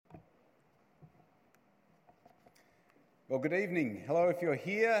Well, good evening. Hello if you're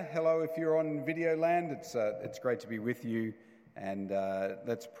here. Hello if you're on video land. It's great to be with you. And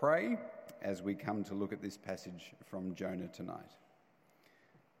let's pray as we come to look at this passage from Jonah tonight.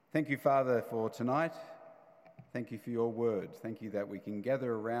 Thank you, Father, for tonight. Thank you for your word. Thank you that we can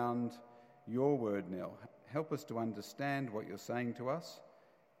gather around your word now. Help us to understand what you're saying to us.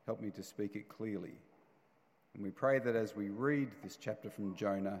 Help me to speak it clearly. And we pray that as we read this chapter from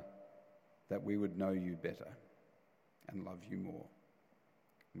Jonah, that we would know you better and love you more.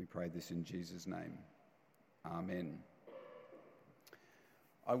 We pray this in Jesus' name. Amen.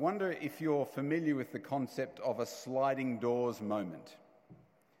 I wonder if you're familiar with the concept of a sliding doors moment.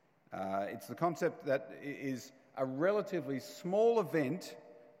 It's the concept that is a relatively small event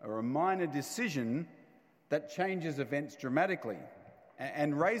or a minor decision that changes events dramatically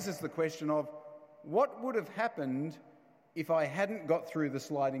and raises the question of what would have happened if I hadn't got through the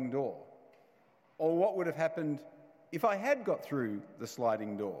sliding door? Or what would have happened if I had got through the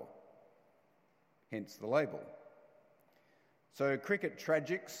sliding door? Hence the label. So cricket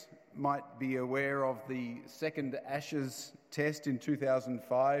tragics might be aware of the second Ashes test in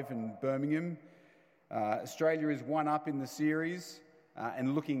 2005 in Birmingham. Australia is one up in the series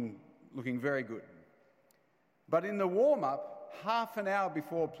and looking very good. But in the warm-up, half an hour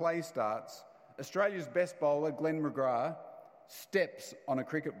before play starts, Australia's best bowler, Glenn McGrath, steps on a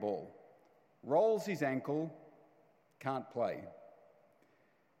cricket ball, rolls his ankle, can't play.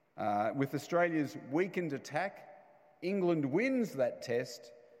 With Australia's weakened attack, England wins that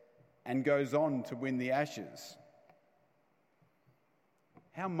test and goes on to win the Ashes.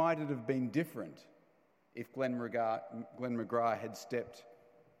 How might it have been different if Glenn McGrath had stepped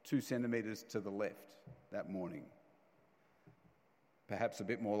 2 centimetres to the left that morning? Perhaps a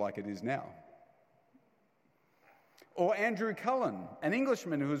bit more like it is now. Or Andrew Cullen, an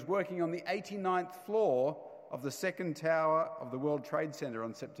Englishman who was working on the 89th floor of the second tower of the World Trade Center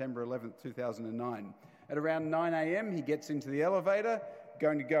on September 11th, 2009. At around 9 a.m, he gets into the elevator,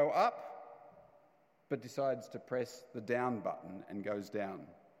 going to go up, but decides to press the down button and goes down.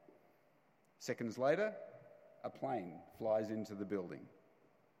 Seconds later, a plane flies into the building.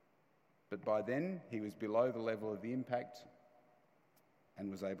 But by then, he was below the level of the impact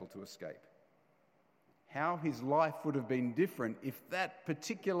and was able to escape. How his life would have been different if that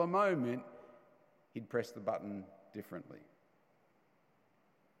particular moment he'd pressed the button differently.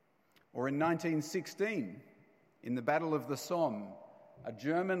 Or in 1916, in the Battle of the Somme, a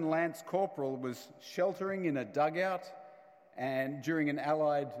German lance corporal was sheltering in a dugout and during an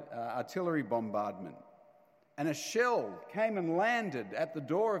Allied artillery bombardment. And a shell came and landed at the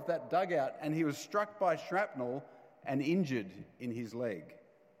door of that dugout, and he was struck by shrapnel and injured in his leg.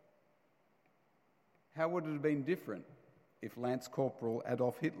 How would it have been different if Lance Corporal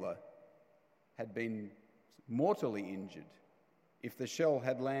Adolf Hitler had been mortally injured, if the shell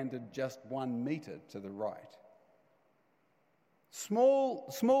had landed just 1 metre to the right?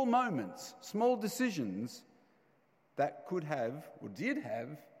 Small moments, small decisions that could have, or did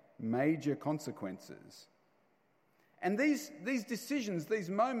have, major consequences. And these decisions, these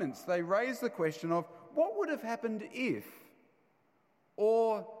moments, they raise the question of what would have happened if,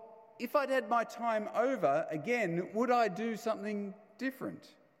 or if I'd had my time over again, would I do something different?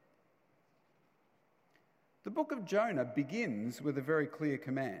 The book of Jonah begins with a very clear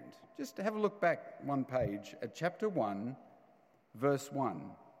command. Just to have a look back one page at chapter 1, verse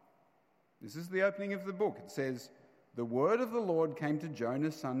 1. This is the opening of the book. It says, "The word of the Lord came to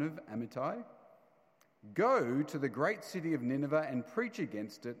Jonah, son of Amittai. Go to the great city of Nineveh and preach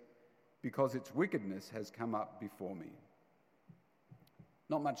against it, because its wickedness has come up before me."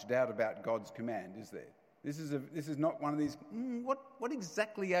 Not much doubt about God's command, is there? This is not one of these, what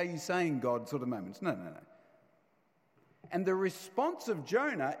exactly are you saying, God, sort of moments. No. And the response of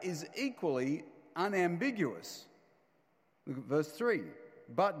Jonah is equally unambiguous. Look at verse 3.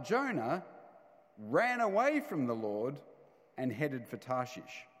 But Jonah ran away from the Lord and headed for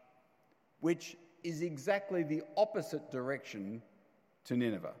Tarshish, which is exactly the opposite direction to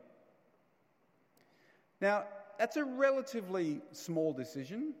Nineveh. Now, that's a relatively small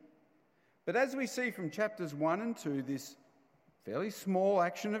decision, but as we see from chapters 1 and 2, this fairly small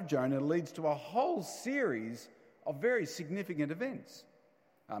action of Jonah leads to a whole series of very significant events.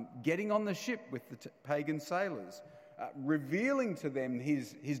 Getting on the ship with the pagan sailors, revealing to them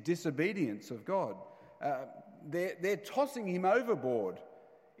his disobedience of God. They're tossing him overboard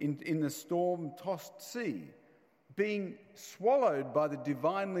in the storm-tossed sea, being swallowed by the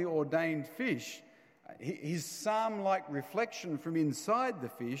divinely ordained fish, his psalm-like reflection from inside the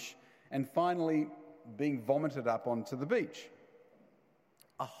fish, and finally being vomited up onto the beach.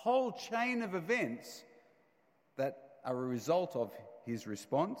 A whole chain of events that are a result of his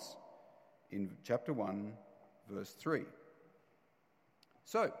response in chapter 1, verse 3.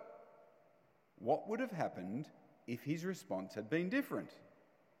 So, what would have happened if his response had been different?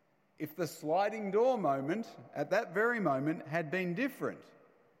 If the sliding door moment, at that very moment, had been different,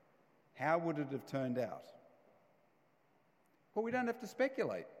 how would it have turned out? Well, we don't have to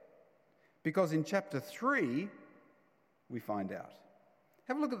speculate, because in chapter 3, we find out.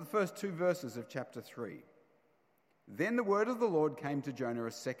 Have a look at the first 2 verses of chapter 3. Then the word of the Lord came to Jonah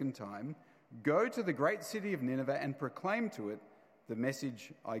a second time, "Go to the great city of Nineveh and proclaim to it the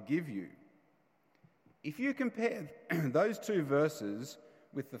message I give you." If you compare those 2 verses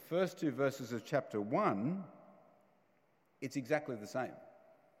with the first 2 verses of chapter 1, it's exactly the same.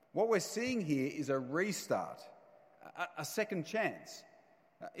 What we're seeing here is a restart, a second chance.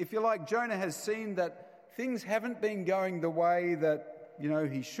 If you like, Jonah has seen that things haven't been going the way that,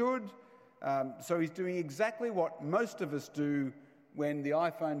 he should, so he's doing exactly what most of us do when the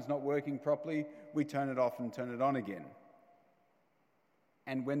iPhone's not working properly. We turn it off and turn it on again.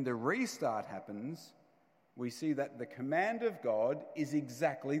 And when the restart happens, we see that the command of God is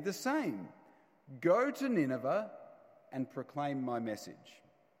exactly the same. Go to Nineveh and proclaim my message.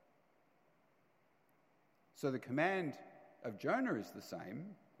 So the command of Jonah is the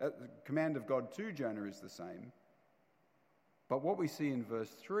same. The command of God to Jonah is the same. But what we see in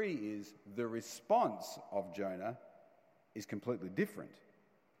verse 3 is the response of Jonah is completely different.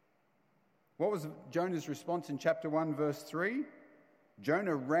 What was Jonah's response in chapter 1, verse 3?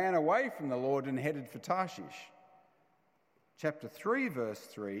 Jonah ran away from the Lord and headed for Tarshish. Chapter 3, verse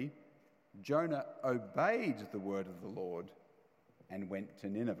 3, Jonah obeyed the word of the Lord and went to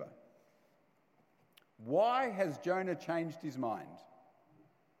Nineveh. Why has Jonah changed his mind?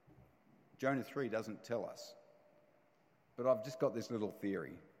 Jonah 3 doesn't tell us, but I've just got this little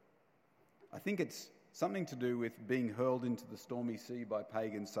theory. I think it's something to do with being hurled into the stormy sea by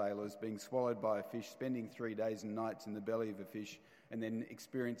pagan sailors, being swallowed by a fish, spending 3 days and nights in the belly of a fish, and then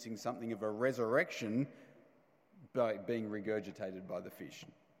experiencing something of a resurrection by being regurgitated by the fish.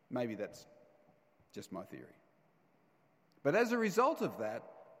 Maybe that's just my theory. But as a result of that,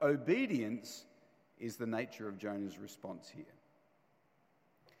 obedience is the nature of Jonah's response here.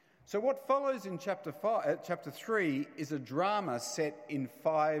 So what follows in chapter 3 is a drama set in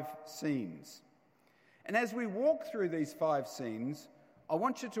 5 scenes. And as we walk through these 5 scenes, I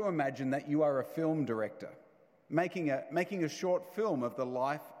want you to imagine that you are a film director making a short film of the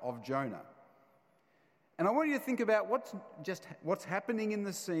life of Jonah. And I want you to think about what's happening in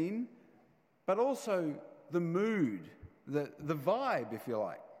the scene, but also the mood, the vibe, if you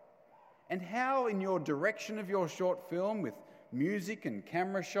like, and how in your direction of your short film with music and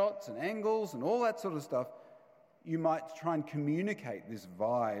camera shots and angles and all that sort of stuff, you might try and communicate this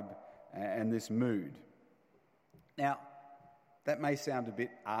vibe and this mood. Now, that may sound a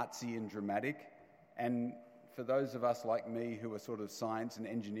bit artsy and dramatic, and for those of us like me who are sort of science and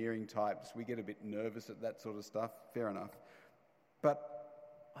engineering types, we get a bit nervous at that sort of stuff, fair enough.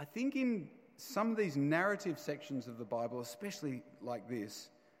 But I think in some of these narrative sections of the Bible, especially like this,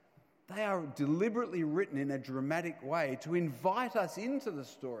 they are deliberately written in a dramatic way to invite us into the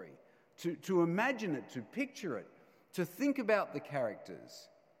story, to imagine it, to picture it, to think about the characters.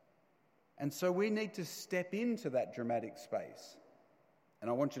 And so we need to step into that dramatic space. And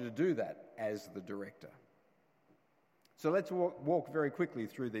I want you to do that as the director. So let's walk very quickly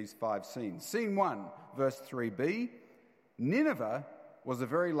through these 5 scenes. Scene 1, verse 3b, Nineveh was a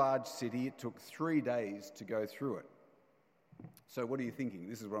very large city. It took 3 days to go through it. So what are you thinking?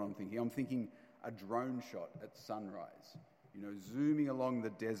 This is what I'm thinking. I'm thinking a drone shot at sunrise, zooming along the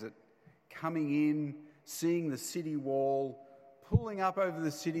desert, coming in, seeing the city wall, pulling up over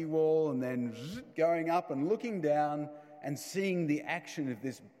the city wall and then going up and looking down and seeing the action of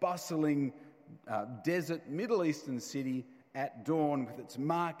this bustling desert Middle Eastern city at dawn with its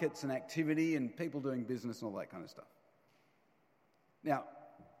markets and activity and people doing business and all that kind of stuff. Now,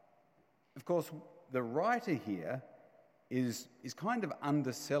 of course, the writer here is kind of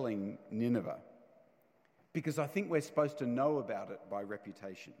underselling Nineveh, because I think we're supposed to know about it by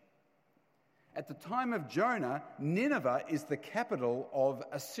reputation. At the time of Jonah, Nineveh is the capital of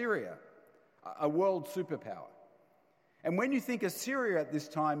Assyria, a world superpower. And when you think Assyria at this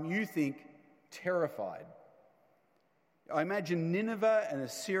time, you think terrified. I imagine Nineveh and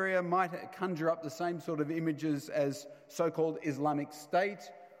Assyria might conjure up the same sort of images as so-called Islamic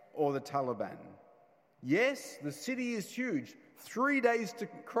State or the Taliban. Yes, the city is huge. 3 days to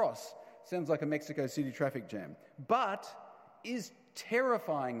cross. Sounds like a Mexico City traffic jam. But is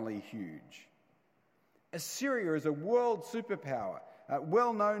terrifyingly huge. Assyria is a world superpower,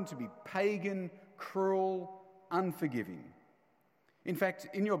 well known to be pagan, cruel, unforgiving. In fact,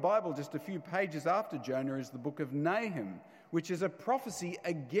 in your Bible, just a few pages after Jonah is the book of Nahum, which is a prophecy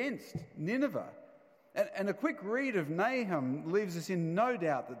against Nineveh. And a quick read of Nahum leaves us in no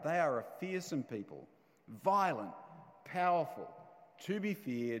doubt that they are a fearsome people, violent, powerful, to be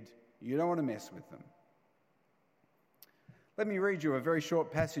feared. You don't want to mess with them. Let me read you a very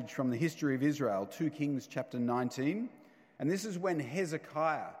short passage from the history of Israel, 2 Kings chapter 19. And this is when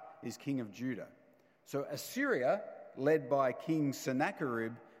Hezekiah is king of Judah. So Assyria, led by King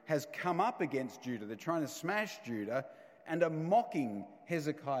Sennacherib, has come up against Judah. They're trying to smash Judah and are mocking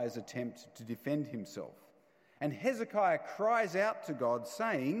Hezekiah's attempt to defend himself. And Hezekiah cries out to God,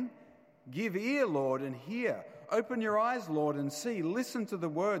 saying, "Give ear, Lord, and hear. Open your eyes, Lord, and see. Listen to the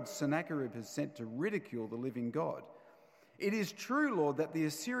words Sennacherib has sent to ridicule the living God. It is true, Lord, that the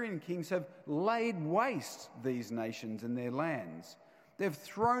Assyrian kings have laid waste these nations and their lands. They've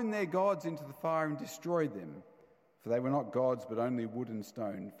thrown their gods into the fire and destroyed them, for they were not gods, but only wood and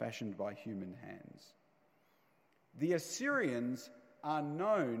stone, fashioned by human hands." The Assyrians are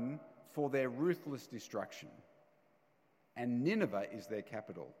known for their ruthless destruction, and Nineveh is their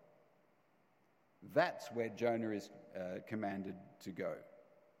capital. That's where Jonah is commanded to go.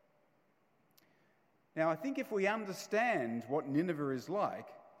 Now, I think if we understand what Nineveh is like,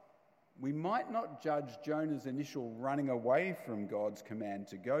 we might not judge Jonah's initial running away from God's command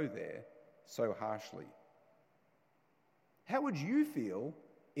to go there so harshly. How would you feel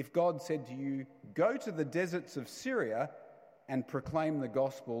if God said to you, "Go to the deserts of Syria and proclaim the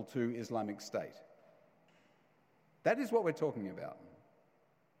gospel to Islamic State"? That is what we're talking about.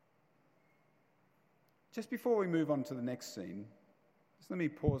 Just before we move on to the next scene, just let me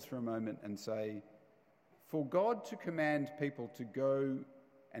pause for a moment and say, for God to command people to go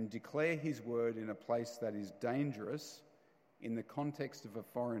and declare his word in a place that is dangerous in the context of a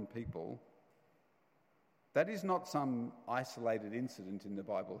foreign people, that is not some isolated incident in the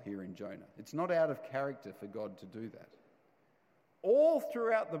Bible here in Jonah. It's not out of character for God to do that. All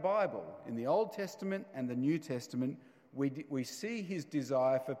throughout the Bible, in the Old Testament and the New Testament, we see his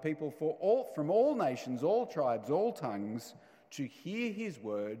desire for people from all nations, all tribes, all tongues, to hear his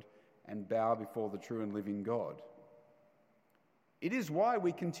word and bow before the true and living God. It is why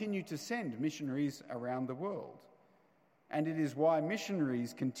we continue to send missionaries around the world. And it is why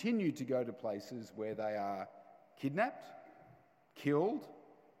missionaries continue to go to places where they are kidnapped, killed,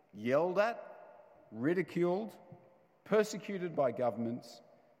 yelled at, ridiculed, persecuted by governments,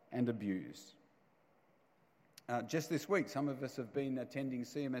 and abused. Just this week, some of us have been attending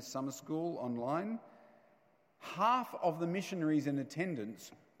CMS Summer School online. Half of the missionaries in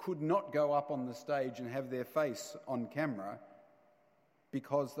attendance could not go up on the stage and have their face on camera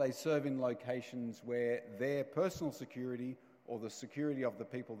because they serve in locations where their personal security or the security of the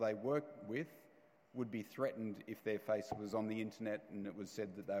people they work with would be threatened if their face was on the internet and it was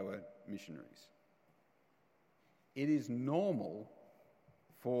said that they were missionaries. It is normal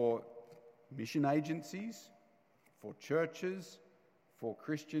for mission agencies, for churches, for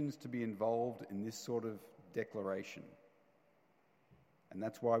Christians to be involved in this sort of declaration. And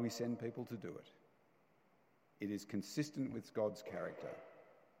that's why we send people to do it. It is consistent with God's character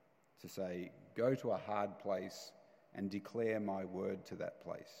to say, go to a hard place and declare my word to that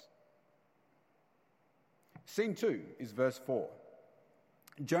place. Scene 2 is verse 4.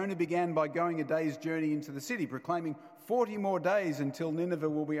 Jonah began by going a day's journey into the city, proclaiming 40 more days until Nineveh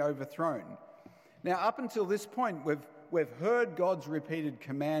will be overthrown. Now, up until this point, we've heard God's repeated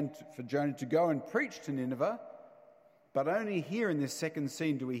command for Jonah to go and preach to Nineveh, but only here in this second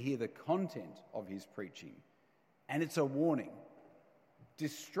scene do we hear the content of his preaching. And it's a warning.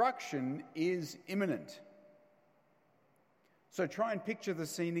 Destruction is imminent. So try and picture the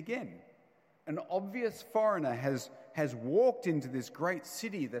scene again. An obvious foreigner has walked into this great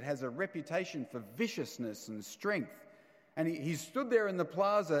city that has a reputation for viciousness and strength. And he stood there in the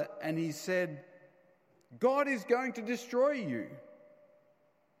plaza and he said, "God is going to destroy you."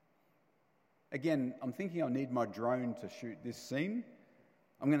 Again, I'm thinking I need my drone to shoot this scene.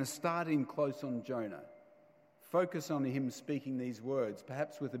 I'm going to start in close on Jonah. Focus on him speaking these words,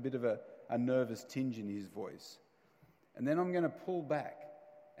 perhaps with a bit of a nervous tinge in his voice. And then I'm going to pull back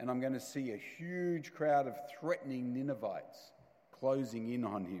and I'm going to see a huge crowd of threatening Ninevites closing in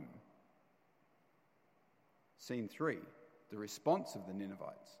on him. Scene 3, the response of the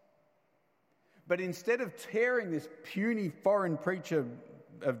Ninevites. But instead of tearing this puny foreign preacher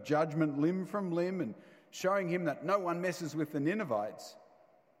of judgment limb from limb and showing him that no one messes with the Ninevites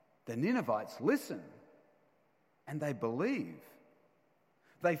listen and they believe.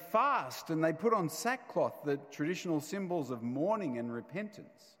 They fast and they put on sackcloth, the traditional symbols of mourning and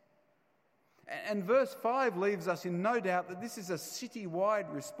repentance. And verse 5 leaves us in no doubt that this is a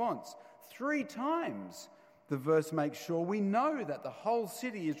city-wide response. 3 times the verse makes sure we know that the whole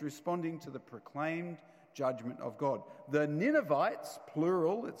city is responding to the proclaimed judgment of God. The Ninevites,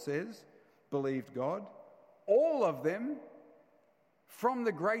 plural it says, believed God. All of them, from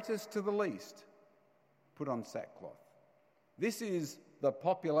the greatest to the least, put on sackcloth. This is the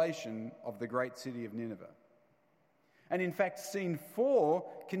population of the great city of Nineveh. And in fact, scene 4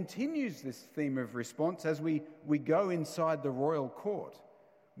 continues this theme of response as we go inside the royal court,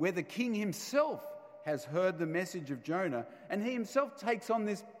 where the king himself has heard the message of Jonah, and he himself takes on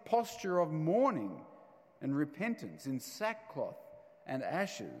this posture of mourning and repentance in sackcloth and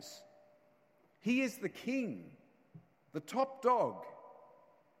ashes. He is the king, the top dog,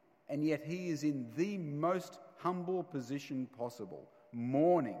 and yet he is in the most humble position possible,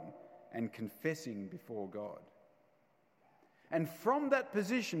 mourning and confessing before God. And from that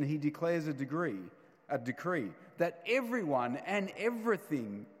position, he declares a decree that everyone and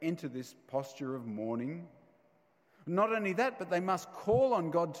everything enter this posture of mourning. Not only that, but they must call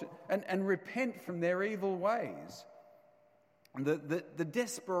on God and repent from their evil ways. The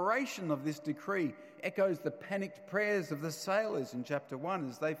desperation of this decree echoes the panicked prayers of the sailors in chapter 1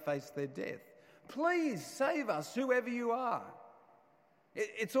 as they face their death. Please save us, whoever you are.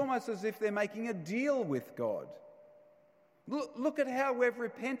 It's almost as if they're making a deal with God. Look at how we've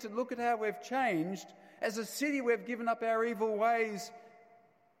repented. Look at how we've changed. As a city, we've given up our evil ways.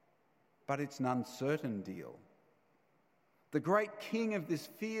 But it's an uncertain deal. The great king of this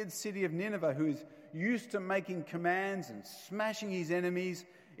feared city of Nineveh, who is used to making commands and smashing his enemies,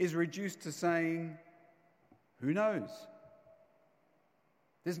 is reduced to saying, who knows?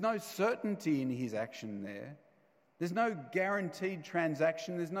 There's no certainty in his action there. There's no guaranteed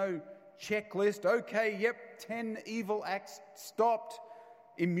transaction. There's no checklist. Okay, yep, 10 evil acts stopped.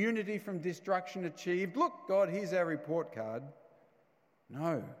 Immunity from destruction achieved. Look, God, here's our report card.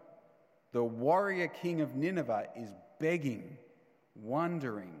 No. The warrior king of Nineveh is begging,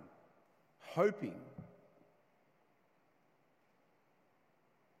 wondering, hoping.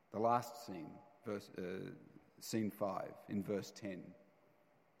 The last scene, scene 5 in verse 10,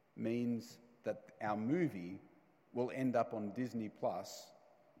 means that our movie will end up on Disney Plus,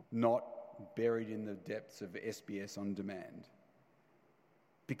 not buried in the depths of SBS On Demand,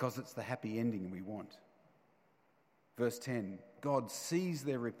 because it's the happy ending we want. Verse 10, God sees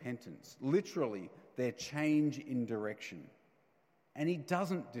their repentance, literally their change in direction, and he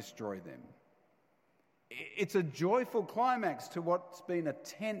doesn't destroy them. It's a joyful climax to what's been a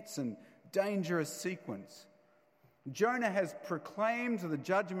tense and dangerous sequence. Jonah has proclaimed the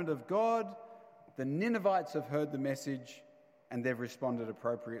judgment of God. The Ninevites have heard the message and they've responded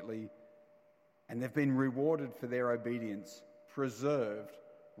appropriately, and they've been rewarded for their obedience, preserved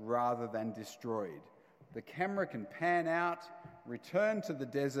rather than destroyed. The camera can pan out, return to the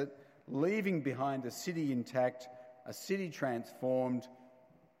desert, leaving behind a city intact, a city transformed,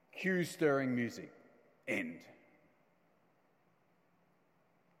 cue stirring music. End.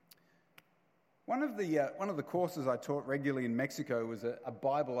 One of the courses I taught regularly in Mexico was a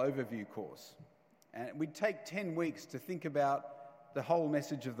Bible overview course. And we'd take 10 weeks to think about the whole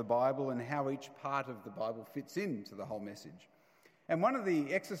message of the Bible and how each part of the Bible fits into the whole message. And one of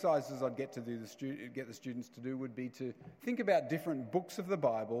the exercises I'd get the students to do would be to think about different books of the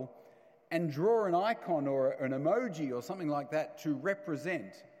Bible and draw an icon or an emoji or something like that to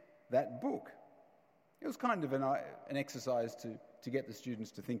represent that book. It was kind of an exercise to get the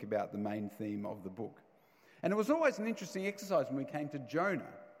students to think about the main theme of the book. And it was always an interesting exercise when we came to Jonah.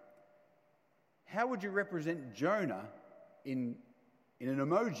 How would you represent Jonah in an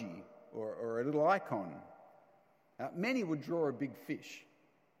emoji or a little icon? Many would draw a big fish.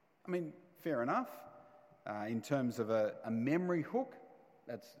 I mean, fair enough. In terms of a memory hook,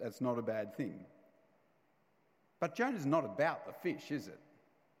 that's not a bad thing. But Jonah's not about the fish, is it?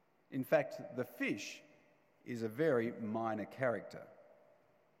 In fact, the fish is a very minor character.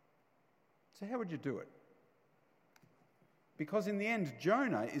 So how would you do it? Because in the end,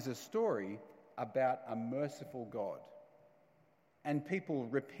 Jonah is a story about a merciful God and people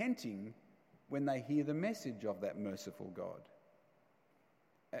repenting when they hear the message of that merciful God.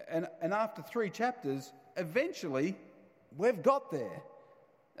 And after 3 chapters, eventually we've got there.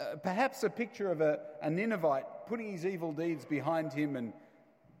 Perhaps a picture of a Ninevite putting his evil deeds behind him and,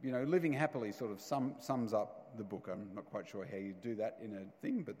 living happily sort of sums up the book. I'm not quite sure how you do that in a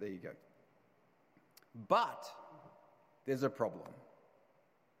thing, but there you go. But there's a problem.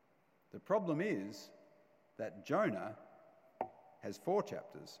 The problem is that Jonah has 4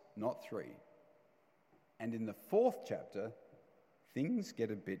 chapters, not 3. And in the 4th chapter, things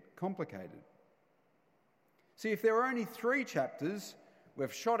get a bit complicated. See, if there were only 3 chapters,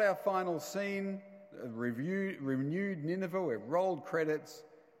 we've shot our final scene, renewed Nineveh, we've rolled credits,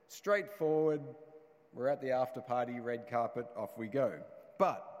 straightforward, we're at the after party, red carpet, off we go.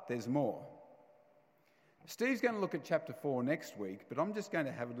 But there's more. Steve's going to look at chapter 4 next week, but I'm just going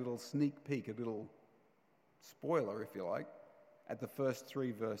to have a little sneak peek, a little spoiler, if you like, at the first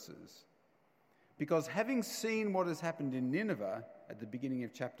 3 verses. Because having seen what has happened in Nineveh at the beginning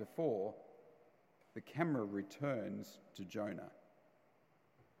of chapter 4, the camera returns to Jonah.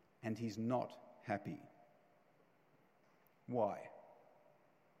 And he's not happy. Why?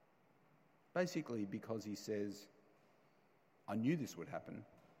 Basically because he says, I knew this would happen.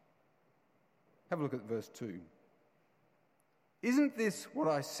 Have a look at verse 2. Isn't this what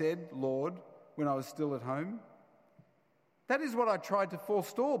I said, Lord, when I was still at home? That is what I tried to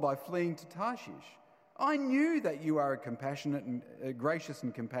forestall by fleeing to Tarshish. I knew that you are a gracious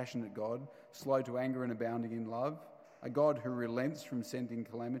and compassionate God, slow to anger and abounding in love, a God who relents from sending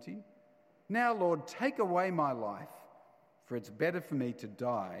calamity. Now, Lord, take away my life, for it's better for me to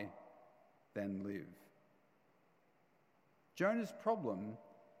die than live. Jonah's problem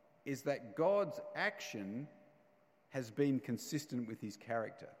is that God's action has been consistent with his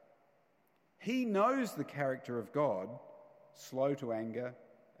character. He knows the character of God, slow to anger,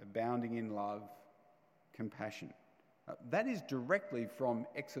 abounding in love, compassion. That is directly from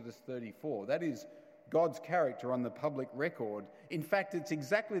Exodus 34. That is God's character on the public record. In fact, it's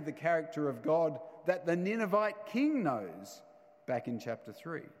exactly the character of God that the Ninevite king knows back in chapter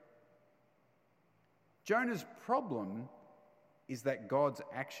 3. Jonah's problem is that God's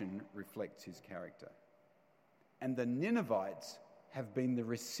action reflects his character. And the Ninevites have been the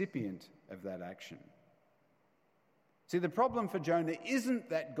recipient of that action. See, the problem for Jonah isn't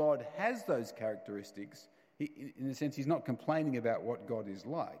that God has those characteristics. In a sense, he's not complaining about what God is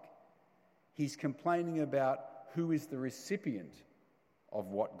like. He's complaining about who is the recipient of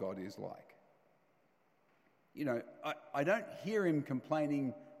what God is like. You know, I don't hear him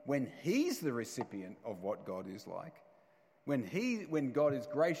complaining when he's the recipient of what God is like. When God is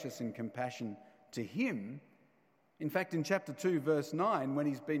gracious and compassionate to him. In fact, in chapter 2, verse 9, when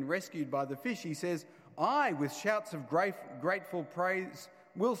he's been rescued by the fish, he says, I, with shouts of grateful praise,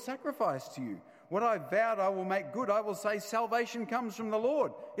 will sacrifice to you. What I vowed I will make good. I will say salvation comes from the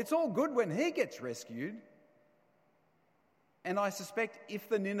Lord. It's all good when he gets rescued. And I suspect if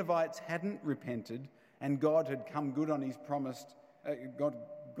the Ninevites hadn't repented and God had come good on his promise,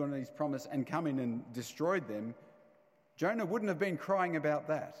 and come in and destroyed them, Jonah wouldn't have been crying about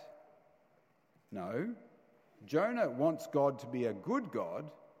that. No, Jonah wants God to be a good God,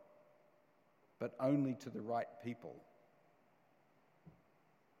 but only to the right people.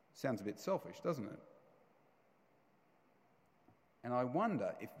 Sounds a bit selfish, doesn't it? And I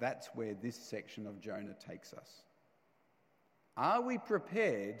wonder if that's where this section of Jonah takes us. Are we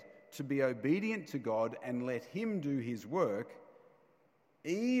prepared to be obedient to God and let him do his work,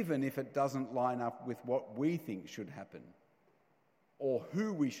 even if it doesn't line up with what we think should happen, or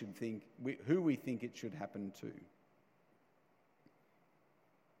who we think it should happen to?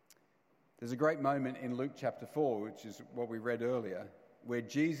 There's a great moment in Luke chapter 4, which is what we read earlier, where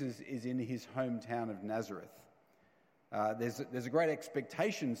Jesus is in his hometown of Nazareth. There's a great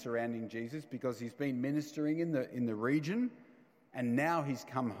expectation surrounding Jesus because he's been ministering in the region, and now he's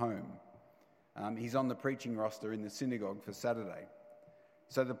come home. He's on the preaching roster in the synagogue for Saturday.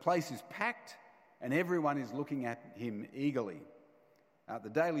 So the place is packed, and everyone is looking at him eagerly. The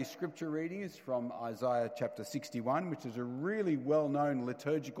daily scripture reading is from Isaiah chapter 61, which is a really well-known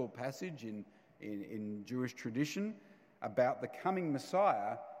liturgical passage in Jewish tradition about the coming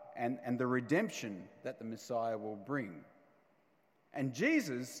Messiah and the redemption that the Messiah will bring. And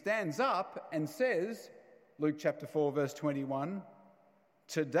Jesus stands up and says, Luke chapter 4, verse 21,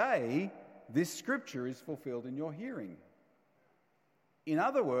 today this scripture is fulfilled in your hearing. In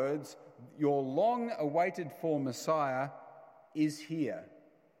other words, your long-awaited for Messiah is here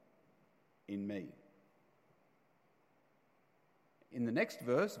in me. In the next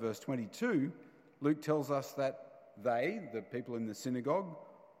verse, verse 22, Luke tells us that they, the people in the synagogue,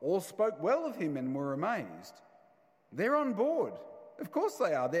 all spoke well of him and were amazed. They're on board. Of course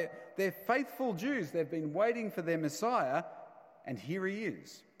they are. They're faithful Jews. They've been waiting for their Messiah, and here he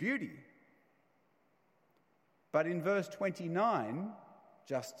is. Beauty. But in verse 29,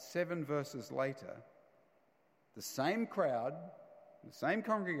 just 7 verses later, the same crowd, the same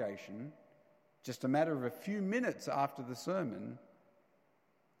congregation, just a matter of a few minutes after the sermon,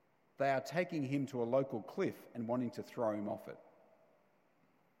 they are taking him to a local cliff and wanting to throw him off it.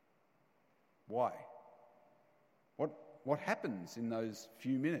 Why? What happens in those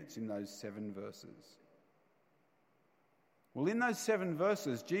few minutes, in those 7 verses? Well, in those 7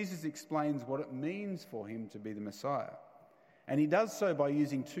 verses, Jesus explains what it means for him to be the Messiah. And he does so by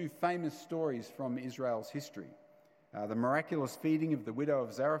using 2 famous stories from Israel's history. The miraculous feeding of the widow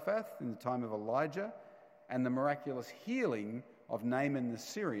of Zarephath in the time of Elijah, and the miraculous healing of Naaman the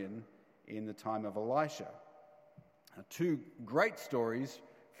Syrian in the time of Elisha. 2 great stories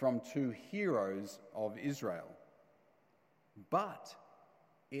from 2 heroes of Israel. But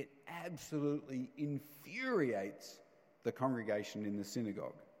it absolutely infuriates the congregation in the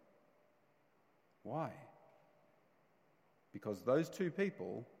synagogue. Why? Because those 2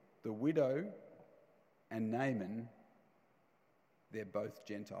 people, the widow and Naaman, they're both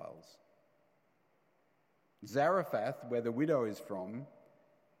Gentiles. Zarephath, where the widow is from,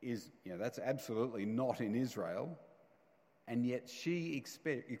 that's absolutely not in Israel, and yet she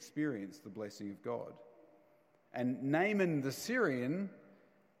experienced the blessing of God. And Naaman the Syrian,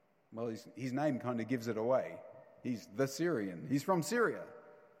 well, his name kind of gives it away. He's the Syrian. He's from Syria.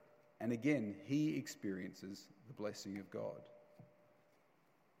 And again, he experiences the blessing of God.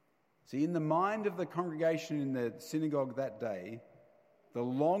 See, in the mind of the congregation in the synagogue that day, the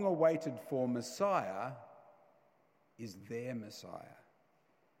long-awaited for Messiah is their Messiah.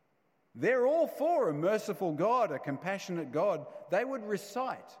 They're all for a merciful God, a compassionate God. They would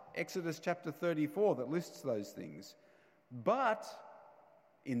recite Exodus chapter 34 that lists those things. But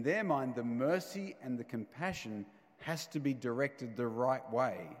in their mind, the mercy and the compassion has to be directed the right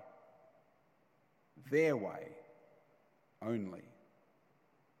way. Their way only.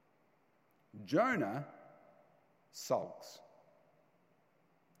 Jonah sulks.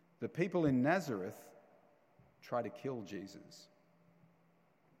 The people in Nazareth try to kill Jesus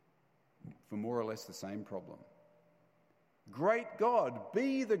for more or less the same problem. Great God,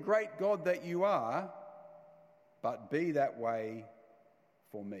 be the great God that you are, but be that way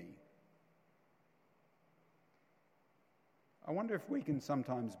for me. I wonder if we can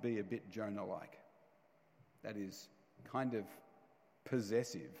sometimes be a bit Jonah-like. That is, kind of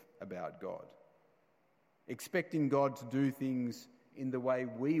possessive about God, expecting God to do things in the way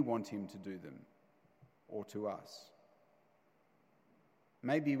we want him to do them, or to us.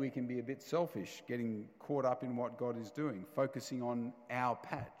 Maybe we can be a bit selfish, getting caught up in what God is doing, focusing on our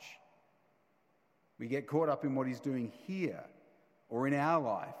patch. We get caught up in what he's doing here, or in our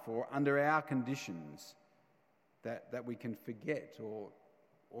life, or under our conditions, that we can forget or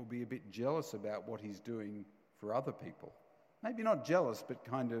be a bit jealous about what he's doing for other people. Maybe not jealous, but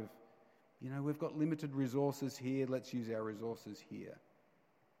kind of, we've got limited resources here, let's use our resources here.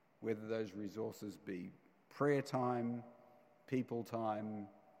 Whether those resources be prayer time, people time,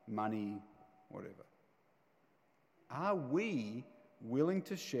 money, whatever. Are we willing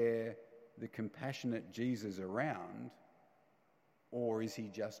to share the compassionate Jesus around, or is he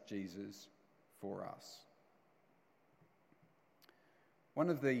just Jesus for us? One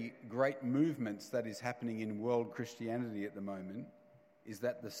of the great movements that is happening in world Christianity at the moment is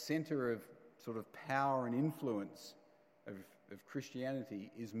that the centre of sort of power and influence of Christianity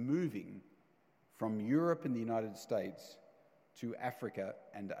is moving from Europe and the United States to Africa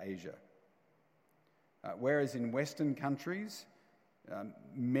and Asia. Whereas in Western countries,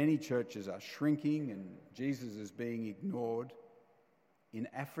 many churches are shrinking and Jesus is being ignored, in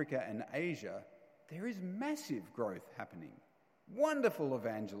Africa and Asia, there is massive growth happening. Wonderful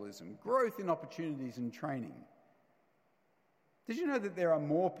evangelism, growth in opportunities and training. Did you know that there are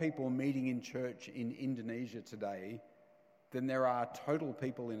more people meeting in church in Indonesia today than there are total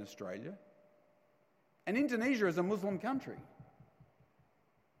people in Australia? And Indonesia is a Muslim country.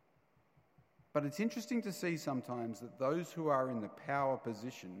 But it's interesting to see sometimes that those who are in the power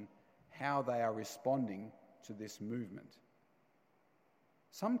position, how they are responding to this movement.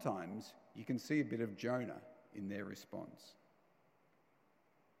 Sometimes you can see a bit of Jonah in their response.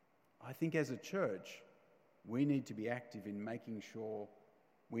 I think as a church, we need to be active in making sure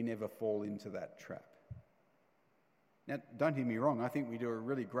we never fall into that trap. Now, don't hear me wrong, I think we do a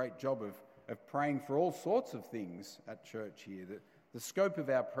really great job of praying for all sorts of things at church here. The scope of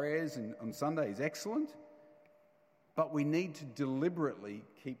our prayers on Sunday is excellent, but we need to deliberately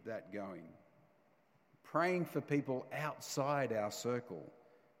keep that going. Praying for people outside our circle,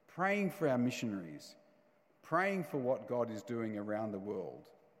 praying for our missionaries, praying for what God is doing around the world.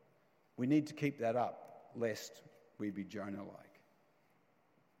 We need to keep that up, lest we be Jonah-like.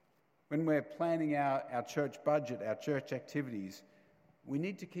 When we're planning our church budget, our church activities, we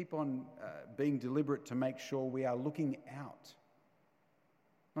need to keep on being deliberate to make sure we are looking out,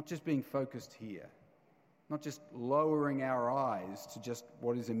 not just being focused here, not just lowering our eyes to just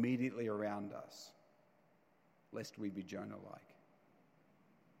what is immediately around us, lest we be Jonah-like.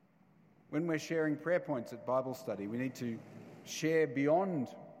 When we're sharing prayer points at Bible study, we need to share beyond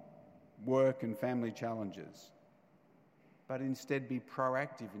work and family challenges, but instead be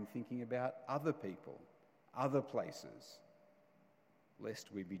proactive in thinking about other people, other places,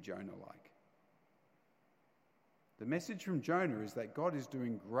 lest we be Jonah-like. The message from Jonah is that God is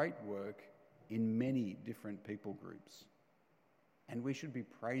doing great work in many different people groups, and we should be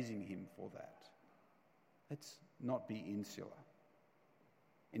praising him for that. Let's not be insular.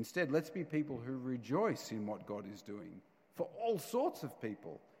 Instead, let's be people who rejoice in what God is doing for all sorts of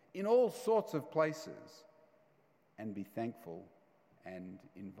people, in all sorts of places, and be thankful and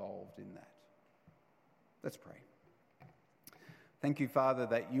involved in that. Let's pray. Thank you, Father,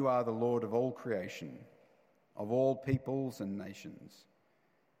 that you are the Lord of all creation, of all peoples and nations.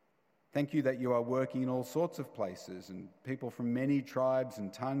 Thank you that you are working in all sorts of places, and people from many tribes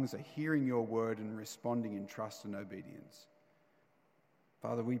and tongues are hearing your word and responding in trust and obedience.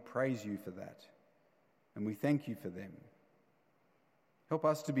 Father, we praise you for that, and we thank you for them. Help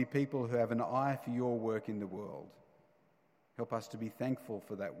us to be people who have an eye for your work in the world. Help us to be thankful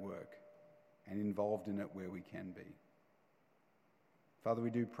for that work and involved in it where we can be. Father, we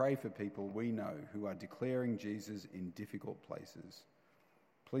do pray for people we know who are declaring Jesus in difficult places.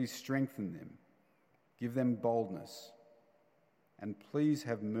 Please strengthen them, give them boldness, and please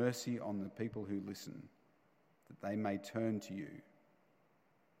have mercy on the people who listen, that they may turn to you,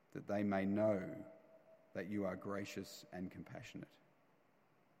 that they may know that you are gracious and compassionate.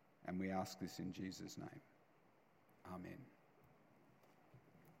 And we ask this in Jesus' name. Amen.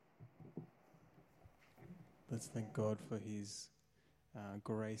 Let's thank God for his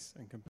grace and compassion.